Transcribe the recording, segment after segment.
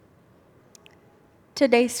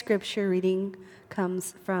Today's scripture reading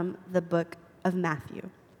comes from the book of Matthew.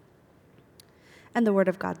 And the Word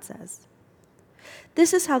of God says,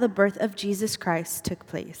 "This is how the birth of Jesus Christ took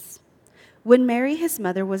place. When Mary, his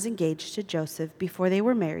mother, was engaged to Joseph before they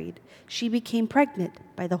were married, she became pregnant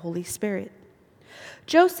by the Holy Spirit.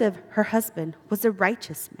 Joseph, her husband, was a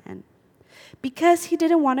righteous man. Because he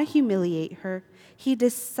didn't want to humiliate her, he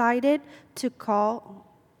decided to call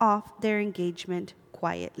off their engagement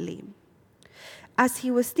quietly. As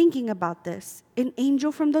he was thinking about this, an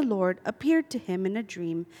angel from the Lord appeared to him in a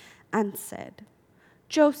dream and said,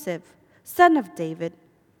 'Joseph, son of David,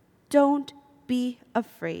 don't be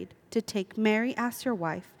afraid to take Mary as your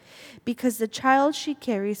wife, because the child she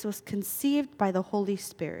carries was conceived by the Holy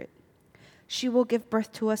Spirit. She will give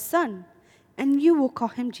birth to a son, and you will call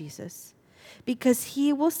him Jesus, because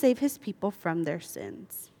he will save his people from their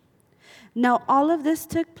sins.' Now all of this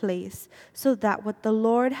took place so that what the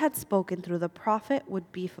Lord had spoken through the prophet would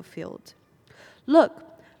be fulfilled. 'Look,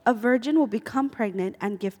 a virgin will become pregnant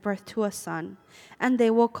and give birth to a son, and they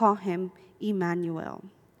will call him Emmanuel.'"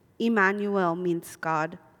 Emmanuel means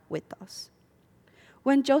God with us.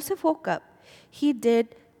 When Joseph woke up, he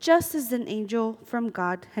did just as an angel from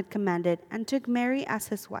God had commanded and took Mary as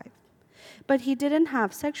his wife. But he didn't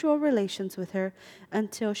have sexual relations with her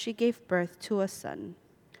until she gave birth to a son.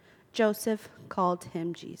 Joseph called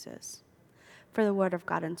him Jesus. For the word of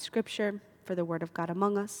God in Scripture, for the word of God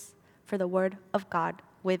among us, for the word of God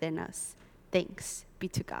within us. Thanks be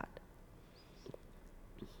to God.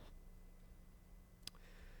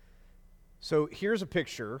 So here's a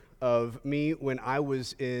picture of me when I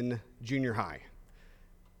was in junior high.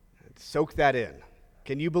 Soak that in.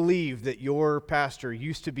 Can you believe that your pastor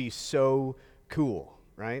used to be so cool,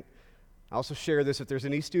 right? I also share this if there's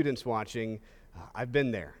any students watching. I've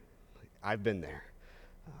been there.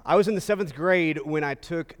 I was in the 7th grade when I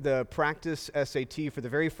took the practice SAT for the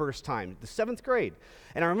very first time, the 7th grade.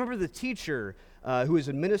 And I remember the teacher who was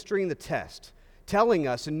administering the test telling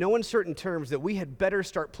us in no uncertain terms that we had better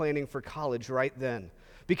start planning for college right then.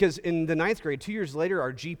 Because in the 9th grade, 2 years later,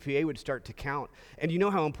 our GPA would start to count. And you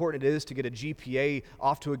know how important it is to get a GPA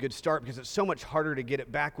off to a good start, because it's so much harder to get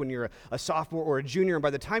it back when you're a sophomore or a junior. And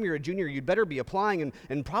by the time you're a junior, you'd better be applying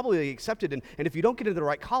and probably accepted. And if you don't get into the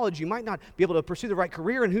right college, you might not be able to pursue the right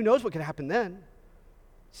career, and who knows what could happen then.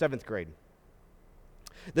 7th grade.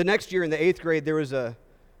 The next year in the 8th grade, there was a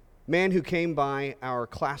man who came by our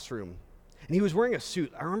classroom. And he was wearing a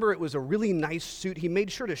suit. I remember it was a really nice suit. He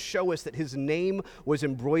made sure to show us that his name was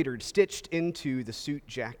embroidered, stitched into the suit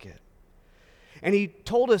jacket. And he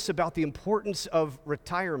told us about the importance of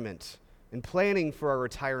retirement and planning for our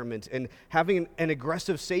retirement and having an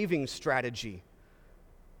aggressive savings strategy.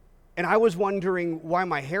 And I was wondering why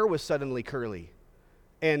my hair was suddenly curly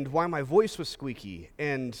and why my voice was squeaky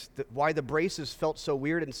and why the braces felt so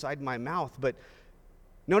weird inside my mouth. But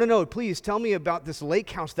no, please tell me about this lake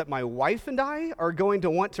house that my wife and I are going to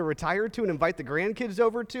want to retire to and invite the grandkids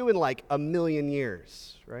over to in like a million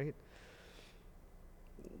years, right?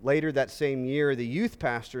 Later that same year, the youth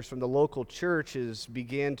pastors from the local churches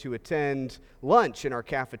began to attend lunch in our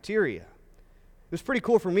cafeteria. It was pretty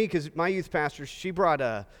cool for me because my youth pastor, she brought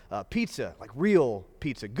a pizza, like real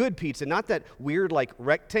pizza, good pizza, not that weird like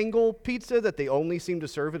rectangle pizza that they only seem to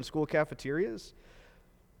serve in school cafeterias.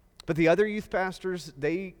 But the other youth pastors,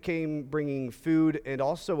 they came bringing food and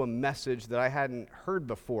also a message that I hadn't heard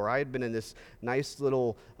before. I had been in this nice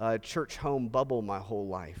little church home bubble my whole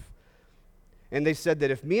life. And they said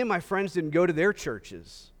that if me and my friends didn't go to their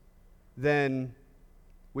churches, then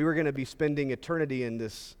we were going to be spending eternity in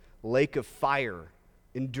this lake of fire,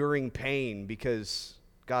 enduring pain because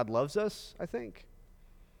God loves us, I think.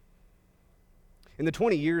 In the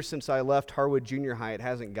 20 years since I left Harwood Junior High, it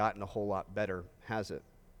hasn't gotten a whole lot better, has it?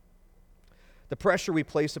 The pressure we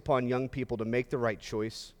place upon young people to make the right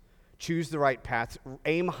choice, choose the right path,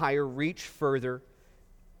 aim higher, reach further,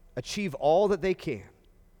 achieve all that they can,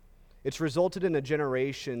 it's resulted in a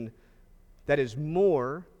generation that is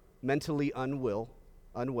more mentally unwell,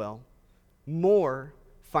 more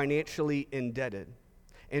financially indebted,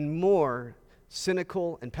 and more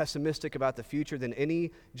cynical and pessimistic about the future than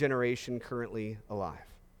any generation currently alive.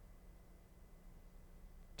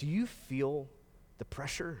 Do you feel the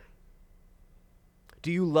pressure?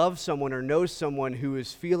 Do you love someone or know someone who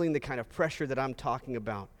is feeling the kind of pressure that I'm talking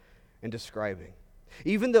about and describing?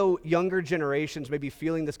 Even though younger generations may be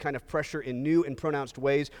feeling this kind of pressure in new and pronounced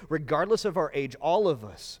ways, regardless of our age, all of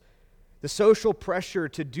us, the social pressure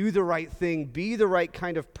to do the right thing, be the right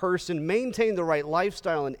kind of person, maintain the right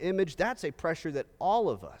lifestyle and image, that's a pressure that all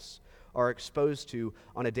of us are exposed to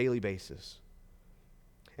on a daily basis.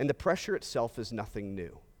 And the pressure itself is nothing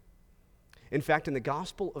new. In fact, in the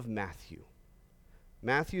Gospel of Matthew,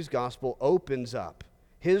 Matthew's Gospel opens up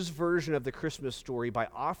his version of the Christmas story by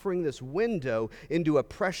offering this window into a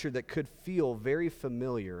pressure that could feel very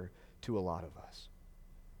familiar to a lot of us.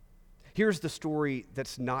 Here's the story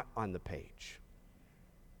that's not on the page.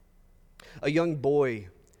 A young boy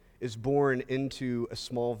is born into a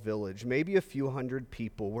small village, maybe a few hundred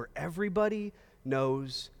people, where everybody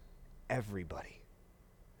knows everybody.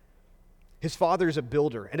 His father is a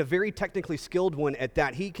builder, and a very technically skilled one at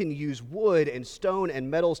that. He can use wood and stone and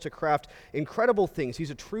metals to craft incredible things. He's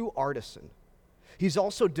a true artisan. He's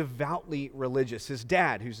also devoutly religious. His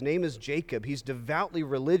dad, whose name is Jacob, he's devoutly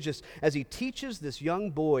religious as he teaches this young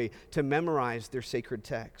boy to memorize their sacred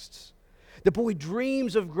texts. The boy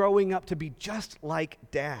dreams of growing up to be just like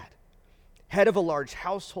Dad, head of a large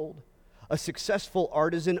household, a successful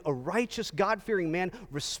artisan, a righteous, God-fearing man,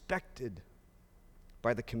 respected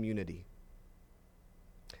by the community.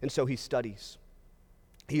 And so he studies.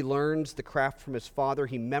 He learns the craft from his father.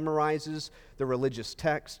 He memorizes the religious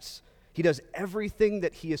texts. He does everything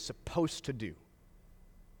that he is supposed to do.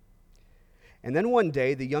 And then one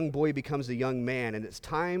day, the young boy becomes a young man, and it's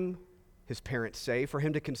time, his parents say, for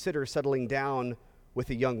him to consider settling down with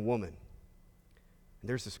a young woman. And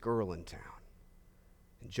there's this girl in town.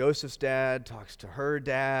 And Joseph's dad talks to her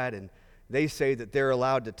dad, and they say that they're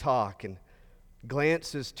allowed to talk. And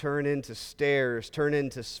glances turn into stares, turn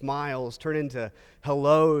into smiles, turn into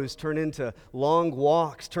hellos, turn into long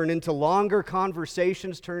walks, turn into longer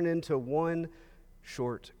conversations, turn into one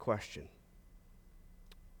short question.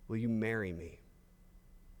 Will you marry me?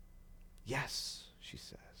 Yes, she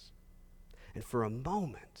says. And for a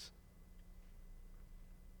moment,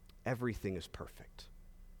 everything is perfect.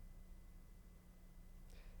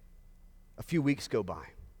 A few weeks go by.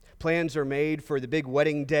 Plans are made for the big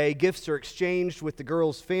wedding day. Gifts are exchanged with the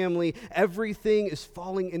girl's family. Everything is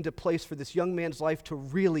falling into place for this young man's life to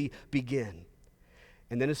really begin.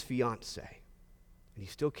 And then his fiancée, and he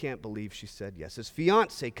still can't believe she said yes. His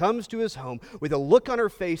fiancée comes to his home with a look on her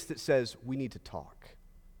face that says, "We need to talk."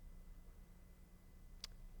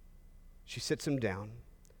 She sits him down.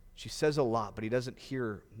 She says a lot, but he doesn't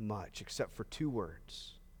hear much except for 2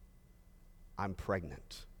 words. "I'm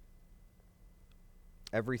pregnant."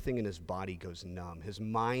 Everything in his body goes numb. His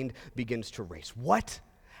mind begins to race. What?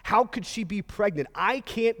 How could she be pregnant? I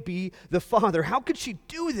can't be the father. How could she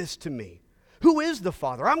do this to me? Who is the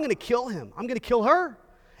father? I'm going to kill him. I'm going to kill her.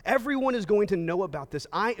 Everyone is going to know about this.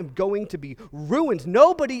 I am going to be ruined.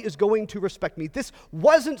 Nobody is going to respect me. This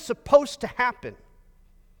wasn't supposed to happen.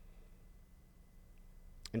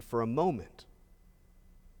 And for a moment,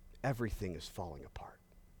 everything is falling apart.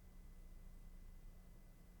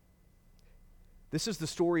 This is the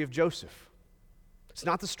story of Joseph. It's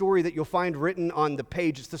not the story that you'll find written on the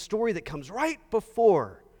page. It's the story that comes right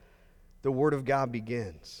before the Word of God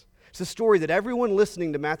begins. It's a story that everyone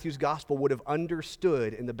listening to Matthew's gospel would have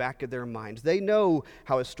understood in the back of their minds. They know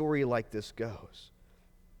how a story like this goes.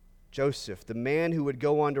 Joseph, the man who would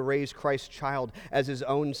go on to raise Christ's child as his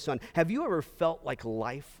own son. Have you ever felt like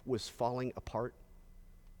life was falling apart?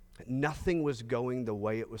 Nothing was going the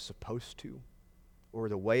way it was supposed to, or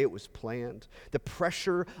the way it was planned. The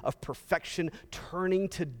pressure of perfection turning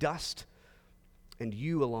to dust, and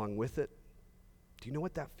you along with it. Do you know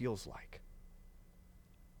what that feels like?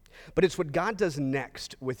 But it's what God does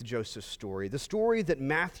next with Joseph's story, the story that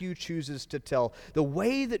Matthew chooses to tell, the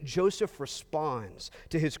way that Joseph responds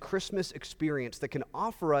to his Christmas experience that can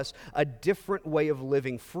offer us a different way of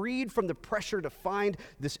living, freed from the pressure to find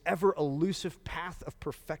this ever-elusive path of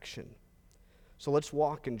perfection. So let's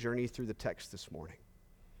walk and journey through the text this morning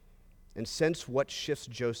and sense what shifts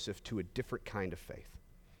Joseph to a different kind of faith.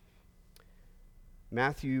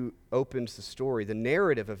 Matthew opens the story, the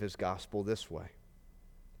narrative of his gospel, this way.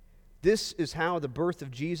 This is how the birth of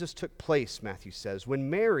Jesus took place, Matthew says. When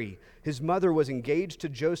Mary, his mother, was engaged to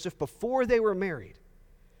Joseph before they were married,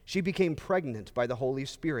 she became pregnant by the Holy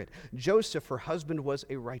Spirit. Joseph, her husband, was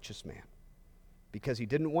a righteous man. Because he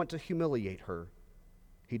didn't want to humiliate her,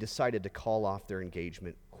 he decided to call off their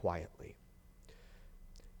engagement quietly.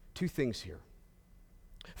 2 things here.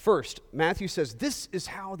 First, Matthew says this is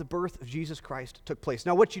how the birth of Jesus Christ took place.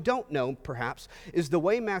 Now, what you don't know, perhaps, is the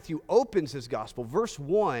way Matthew opens his gospel. Verse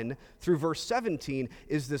 1 through verse 17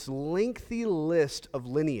 is this lengthy list of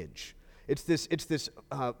lineage. It's this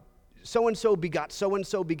so-and-so begot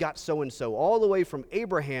so-and-so begot so-and-so, all the way from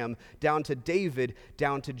Abraham down to David,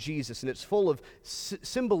 down to Jesus. And it's full of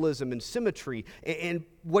symbolism and symmetry. And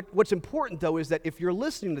what's important, though, is that if you're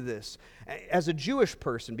listening to this as a Jewish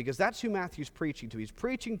person, because that's who Matthew's preaching to, he's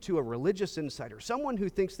preaching to a religious insider, someone who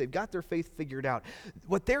thinks they've got their faith figured out.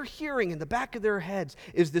 What they're hearing in the back of their heads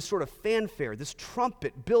is this sort of fanfare, this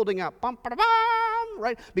trumpet building up, bum, ba, da, bum,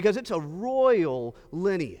 right? Because it's a royal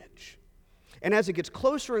lineage. And as it gets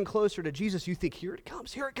closer and closer to Jesus, you think, here it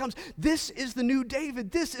comes, here it comes. This is the new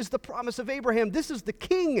David. This is the promise of Abraham. This is the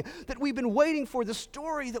king that we've been waiting for, the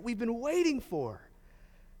story that we've been waiting for.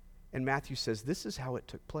 And Matthew says, this is how it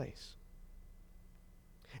took place.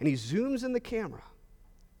 And he zooms in the camera,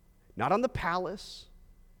 not on the palace,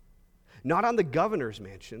 not on the governor's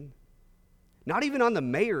mansion, not even on the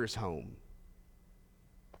mayor's home,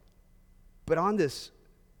 but on this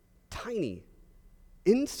tiny,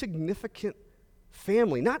 insignificant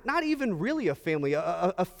family, not even really a family,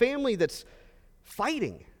 a family that's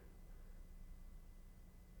fighting,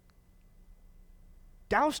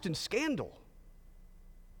 doused in scandal,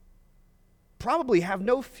 probably have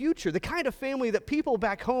no future, the kind of family that people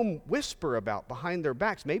back home whisper about behind their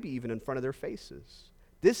backs, maybe even in front of their faces.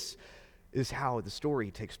 This is how the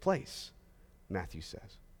story takes place, Matthew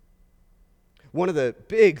says. One of the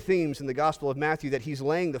big themes in the Gospel of Matthew that he's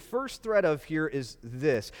laying the first thread of here is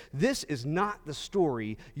this. This is not the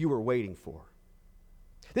story you were waiting for.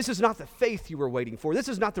 This is not the faith you were waiting for. This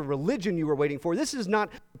is not the religion you were waiting for. This is not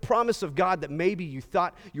the promise of God that maybe you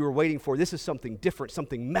thought you were waiting for. This is something different,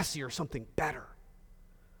 something messier, something better.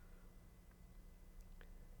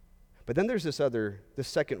 But then there's the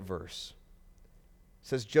second verse. It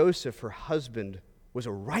says, Joseph, her husband, was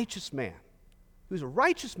a righteous man. He was a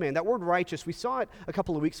righteous man. That word righteous, we saw it a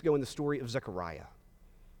couple of weeks ago in the story of Zechariah. It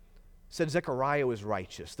said Zechariah was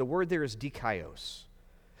righteous. The word there is dikaios.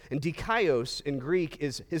 And dikaios in Greek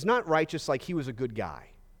is not righteous like he was a good guy.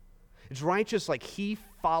 It's righteous like he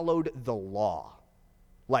followed the law,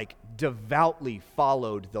 like devoutly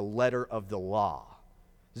followed the letter of the law.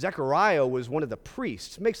 Zechariah was one of the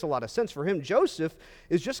priests. Makes a lot of sense for him. Joseph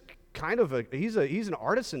is just kind of he's an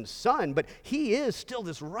artisan's son, but he is still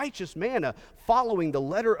this righteous man following the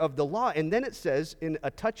letter of the law. And then it says, in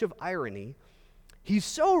a touch of irony, he's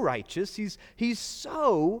so righteous, he's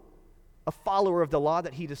so a follower of the law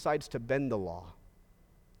that he decides to bend the law.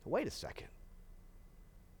 Wait a second.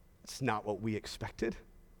 That's not what we expected.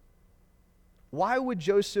 Why would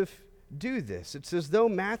Joseph do this? It's as though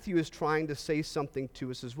Matthew is trying to say something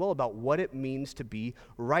to us as well about what it means to be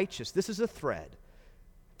righteous. This is a thread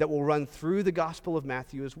that will run through the Gospel of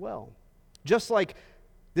Matthew as well. Just like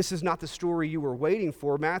this is not the story you were waiting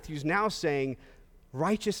for, Matthew's now saying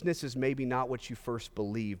righteousness is maybe not what you first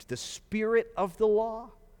believed. The spirit of the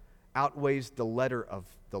law outweighs the letter of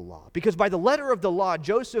the law. Because by the letter of the law,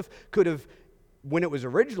 Joseph could have, when it was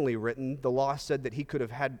originally written, the law said that he could have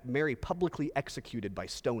had Mary publicly executed by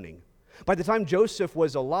stoning. By the time Joseph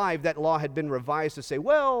was alive, that law had been revised to say,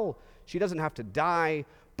 well, she doesn't have to die,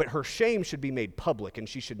 but her shame should be made public, and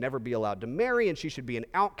she should never be allowed to marry, and she should be an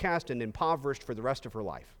outcast and impoverished for the rest of her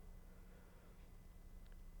life.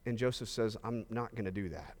 And Joseph says, I'm not going to do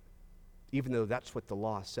that, even though that's what the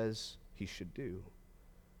law says he should do.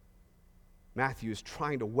 Matthew is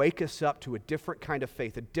trying to wake us up to a different kind of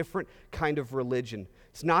faith, a different kind of religion.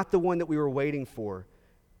 It's not the one that we were waiting for.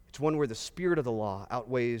 It's one where the spirit of the law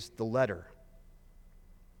outweighs the letter.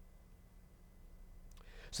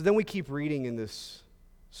 So then we keep reading in this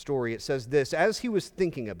story. It says this, as he was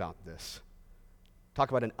thinking about this, talk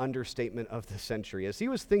about an understatement of the century, as he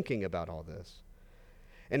was thinking about all this,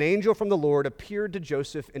 an angel from the Lord appeared to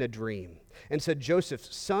Joseph in a dream and said, Joseph,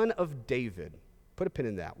 son of David, put a pin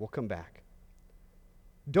in that, we'll come back.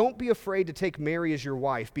 Don't be afraid to take Mary as your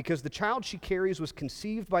wife, because the child she carries was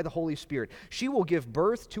conceived by the Holy Spirit. She will give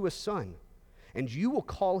birth to a son, and you will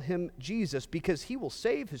call him Jesus, because he will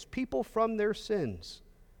save his people from their sins.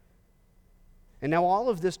 And now all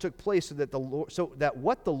of this took place so that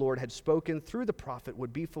what the Lord had spoken through the prophet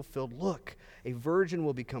would be fulfilled. Look, a virgin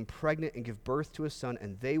will become pregnant and give birth to a son,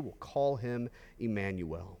 and they will call him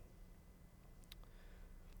Emmanuel.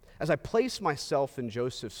 As I place myself in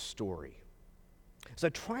Joseph's story, as I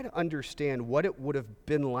try to understand what it would have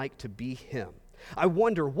been like to be him, I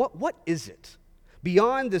wonder, what is it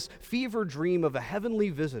beyond this fever dream of a heavenly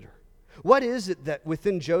visitor? What is it that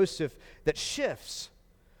within Joseph that shifts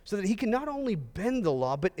so that he can not only bend the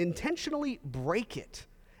law, but intentionally break it,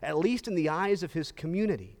 at least in the eyes of his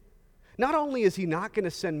community? Not only is he not going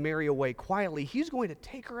to send Mary away quietly, he's going to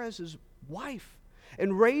take her as his wife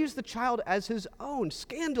and raise the child as his own,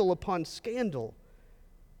 scandal upon scandal.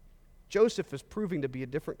 Joseph is proving to be a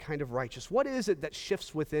different kind of righteous. What is it that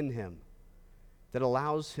shifts within him that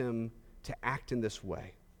allows him to act in this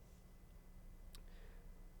way?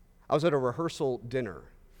 I was at a rehearsal dinner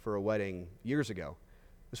for a wedding years ago.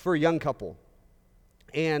 It was for a young couple.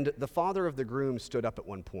 And the father of the groom stood up at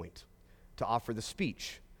one point to offer the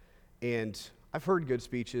speech. And I've heard good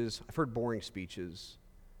speeches. I've heard boring speeches.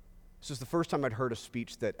 This was the first time I'd heard a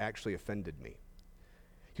speech that actually offended me.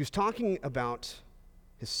 He was talking about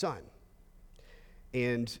his son.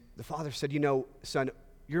 And the father said, son,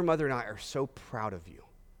 your mother and I are so proud of you.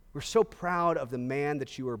 We're so proud of the man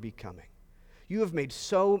that you are becoming. You have made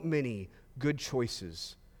so many good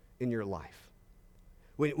choices in your life.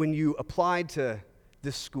 When you applied to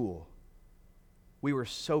this school, we were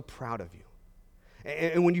so proud of you.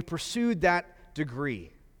 And when you pursued that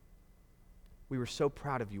degree, we were so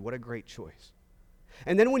proud of you. What a great choice.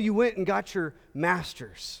 And then when you went and got your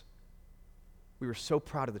master's, we were so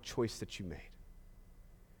proud of the choice that you made.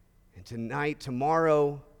 And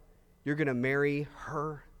tomorrow, you're going to marry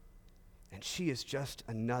her, and she is just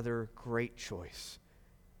another great choice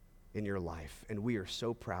in your life, and we are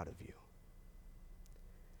so proud of you.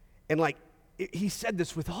 And he said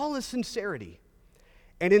this with all his sincerity.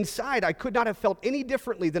 And inside, I could not have felt any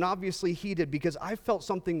differently than obviously he did, because I felt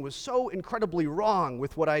something was so incredibly wrong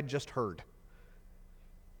with what I had just heard.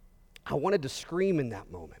 I wanted to scream in that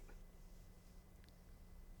moment.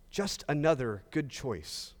 Just another good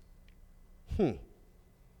choice.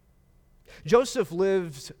 Joseph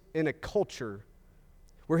lived in a culture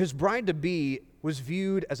where his bride-to-be was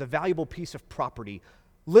viewed as a valuable piece of property,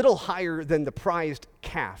 little higher than the prized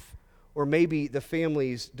calf, or maybe the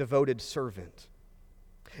family's devoted servant.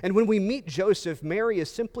 And when we meet Joseph, Mary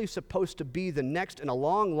is simply supposed to be the next in a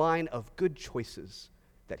long line of good choices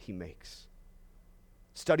that he makes.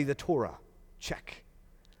 Study the Torah, check.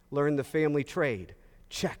 Learn the family trade,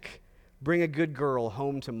 check. Bring a good girl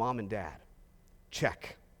home to mom and dad,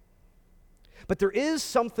 check. But there is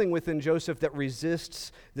something within Joseph that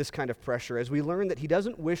resists this kind of pressure, as we learn that he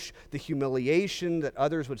doesn't wish the humiliation that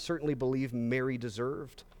others would certainly believe Mary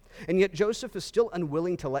deserved. And yet Joseph is still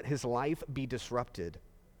unwilling to let his life be disrupted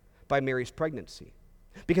by Mary's pregnancy,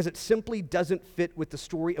 because it simply doesn't fit with the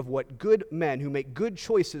story of what good men who make good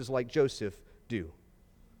choices like Joseph do.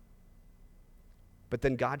 But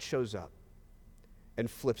then God shows up and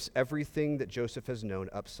flips everything that Joseph has known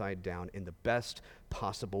upside down in the best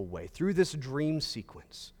possible way. Through this dream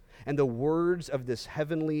sequence and the words of this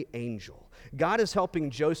heavenly angel, God is helping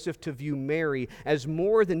Joseph to view Mary as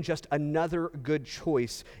more than just another good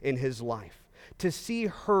choice in his life, to see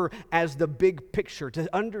her as the big picture,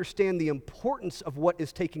 to understand the importance of what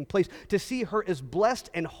is taking place, to see her as blessed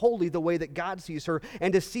and holy the way that God sees her,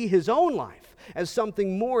 and to see his own life as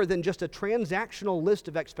something more than just a transactional list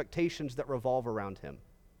of expectations that revolve around him.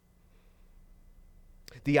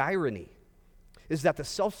 The irony is that the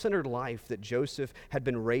self-centered life that Joseph had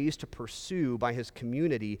been raised to pursue by his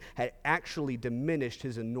community had actually diminished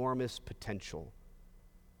his enormous potential.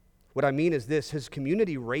 What I mean is this: his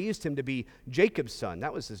community raised him to be Jacob's son.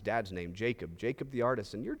 That was his dad's name, Jacob the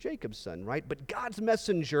artisan. You're Jacob's son, right? But God's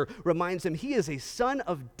messenger reminds him he is a son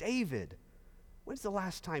of David. When's the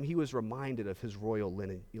last time he was reminded of his royal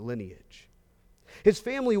lineage? His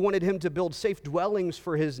family wanted him to build safe dwellings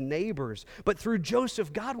for his neighbors, but through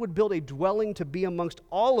Joseph, God would build a dwelling to be amongst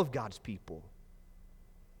all of God's people.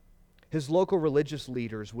 His local religious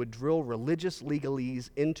leaders would drill religious legalese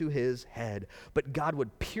into his head, but God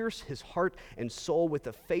would pierce his heart and soul with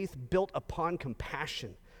a faith built upon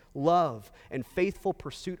compassion, love, and faithful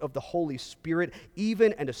pursuit of the Holy Spirit,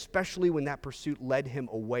 even and especially when that pursuit led him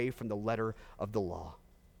away from the letter of the law.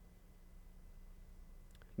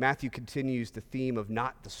 Matthew continues the theme of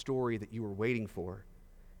not the story that you were waiting for.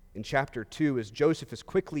 In chapter 2, as Joseph is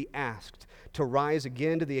quickly asked to rise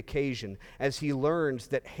again to the occasion as he learns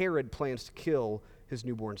that Herod plans to kill his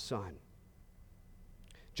newborn son.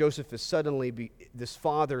 Joseph is suddenly this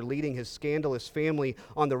father leading his scandalous family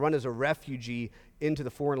on the run as a refugee into the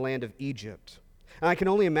foreign land of Egypt. And I can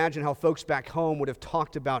only imagine how folks back home would have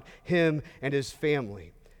talked about him and his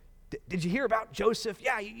family. Did you hear about Joseph?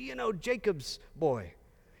 Yeah, you know, Jacob's boy.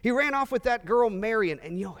 He ran off with that girl Mary, and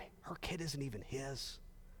her kid isn't even his.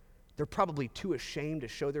 They're probably too ashamed to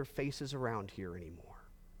show their faces around here anymore.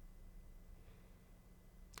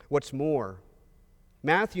 What's more,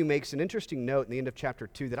 Matthew makes an interesting note in the end of chapter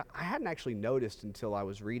 2 that I hadn't actually noticed until I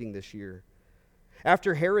was reading this year.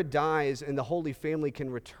 After Herod dies and the Holy Family can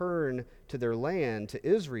return to their land, to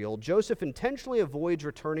Israel, Joseph intentionally avoids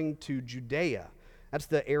returning to Judea That's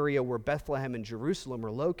the area where Bethlehem and Jerusalem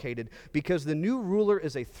are located, because the new ruler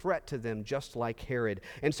is a threat to them, just like Herod.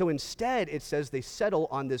 And so instead, it says they settle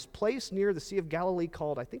on this place near the Sea of Galilee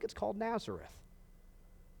called, I think it's called Nazareth.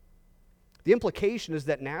 The implication is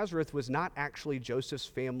that Nazareth was not actually Joseph's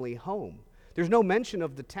family home. There's no mention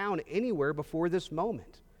of the town anywhere before this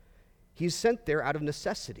moment. He's sent there out of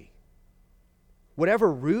necessity.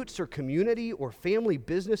 Whatever roots or community or family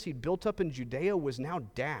business he'd built up in Judea was now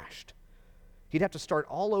dashed. He'd have to start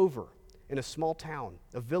all over in a small town,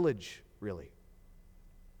 a village, really.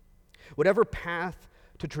 Whatever path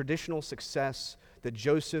to traditional success that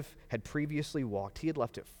Joseph had previously walked, he had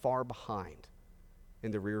left it far behind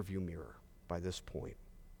in the rearview mirror by this point.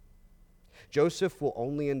 Joseph will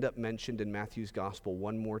only end up mentioned in Matthew's gospel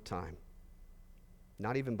one more time,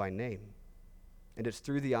 not even by name. And it's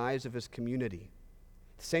through the eyes of his community,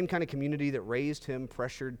 the same kind of community that raised him,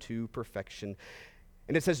 pressured to perfection.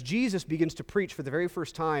 And it says Jesus begins to preach for the very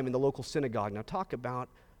first time in the local synagogue. Now talk about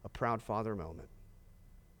a proud father moment.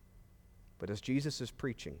 But as Jesus is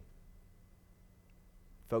preaching,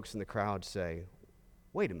 folks in the crowd say,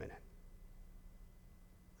 wait a minute.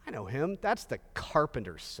 I know him. That's the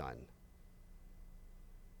carpenter's son.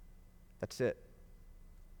 That's it.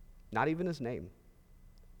 Not even his name.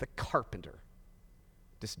 The carpenter.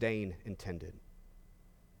 Disdain intended.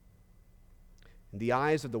 In the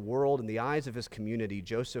eyes of the world, in the eyes of his community,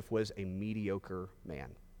 Joseph was a mediocre man.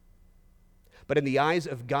 But in the eyes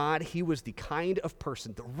of God, he was the kind of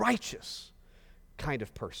person, the righteous kind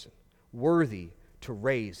of person, worthy to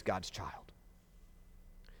raise God's child.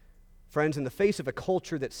 Friends, in the face of a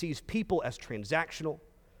culture that sees people as transactional,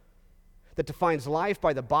 that defines life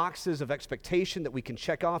by the boxes of expectation that we can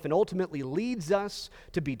check off and ultimately leads us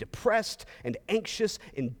to be depressed and anxious,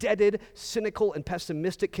 indebted, cynical, and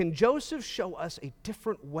pessimistic, can Joseph show us a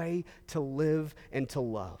different way to live and to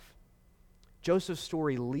love? Joseph's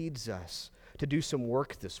story leads us to do some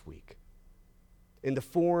work this week in the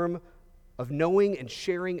form of knowing and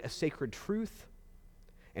sharing a sacred truth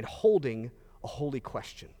and holding a holy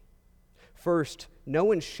question. First,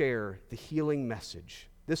 know and share the healing message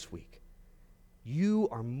this week. You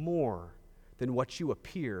are more than what you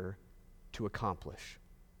appear to accomplish.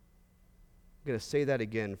 I'm going to say that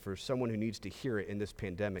again for someone who needs to hear it in this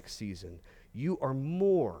pandemic season. You are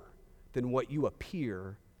more than what you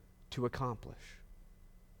appear to accomplish.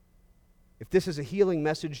 If this is a healing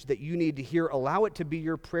message that you need to hear, allow it to be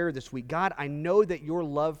your prayer this week. God, I know that your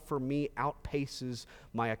love for me outpaces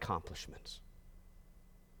my accomplishments.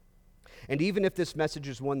 And even if this message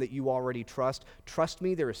is one that you already trust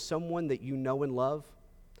me, there is someone that you know and love,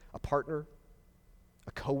 a partner,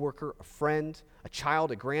 a coworker, a friend, a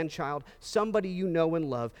child, a grandchild, somebody you know and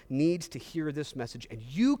love needs to hear this message. And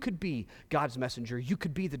you could be God's messenger. You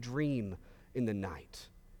could be the dream in the night.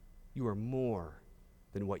 You are more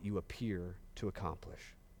than what you appear to accomplish.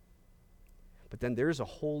 But then there's a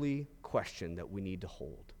holy question that we need to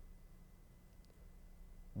hold.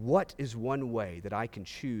 What is one way that I can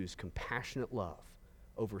choose compassionate love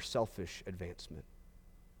over selfish advancement?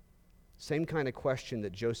 Same kind of question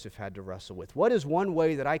that Joseph had to wrestle with. What is one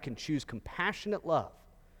way that I can choose compassionate love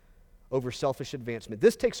over selfish advancement?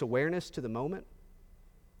 This takes awareness to the moment,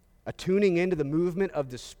 a tuning into the movement of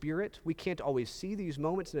the Spirit. We can't always see these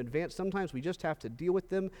moments in advance. Sometimes we just have to deal with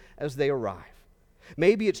them as they arrive.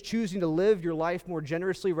 Maybe it's choosing to live your life more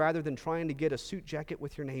generously rather than trying to get a suit jacket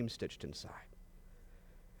with your name stitched inside.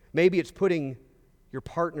 Maybe it's putting your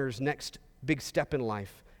partner's next big step in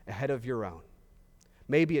life ahead of your own.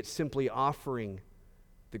 Maybe it's simply offering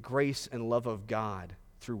the grace and love of God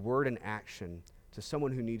through word and action to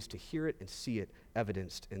someone who needs to hear it and see it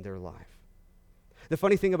evidenced in their life. The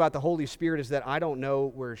funny thing about the Holy Spirit is that I don't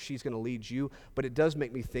know where she's going to lead you, but it does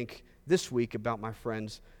make me think this week about my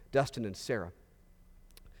friends Dustin and Sarah.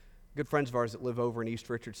 Good friends of ours that live over in East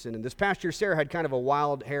Richardson. And this past year, Sarah had kind of a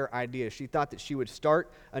wild hair idea. She thought that she would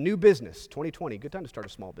start a new business, 2020. Good time to start a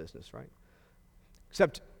small business, right?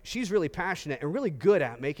 Except she's really passionate and really good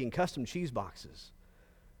at making custom cheese boxes.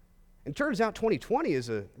 And it turns out 2020 is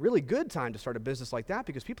a really good time to start a business like that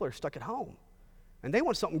because people are stuck at home. And they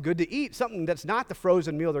want something good to eat, something that's not the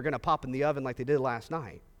frozen meal they're going to pop in the oven like they did last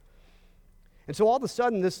night. And so all of a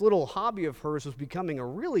sudden, this little hobby of hers was becoming a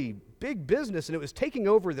really big business, and it was taking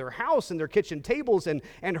over their house and their kitchen tables and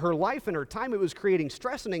her life and her time. It was creating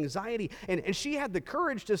stress and anxiety. And she had the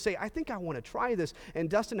courage to say, I think I want to try this. And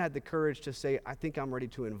Dustin had the courage to say, I think I'm ready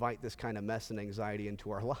to invite this kind of mess and anxiety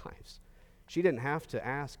into our lives. She didn't have to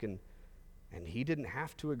ask, and he didn't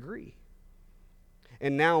have to agree.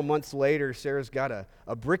 And now, months later, Sarah's got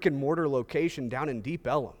a brick and mortar location down in Deep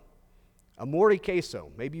Ellum, a Morty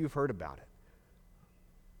Queso. Maybe you've heard about it.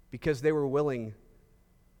 Because they were willing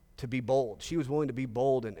to be bold. She was willing to be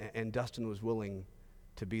bold, and Dustin was willing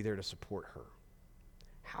to be there to support her.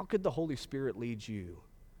 How could the Holy Spirit lead you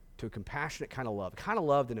to a compassionate kind of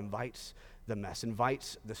love that invites the mess,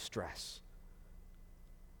 invites the stress,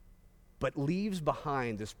 but leaves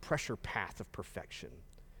behind this pressure path of perfection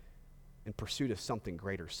in pursuit of something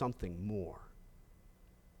greater, something more?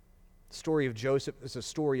 The story of Joseph is a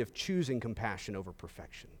story of choosing compassion over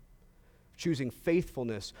perfection, choosing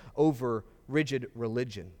faithfulness over rigid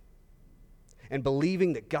religion, and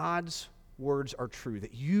believing that God's words are true,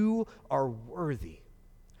 that you are worthy,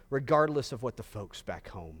 regardless of what the folks back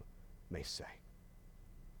home may say.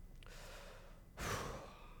 I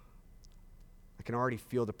can already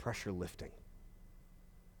feel the pressure lifting.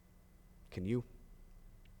 Can you?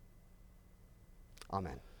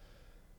 Amen.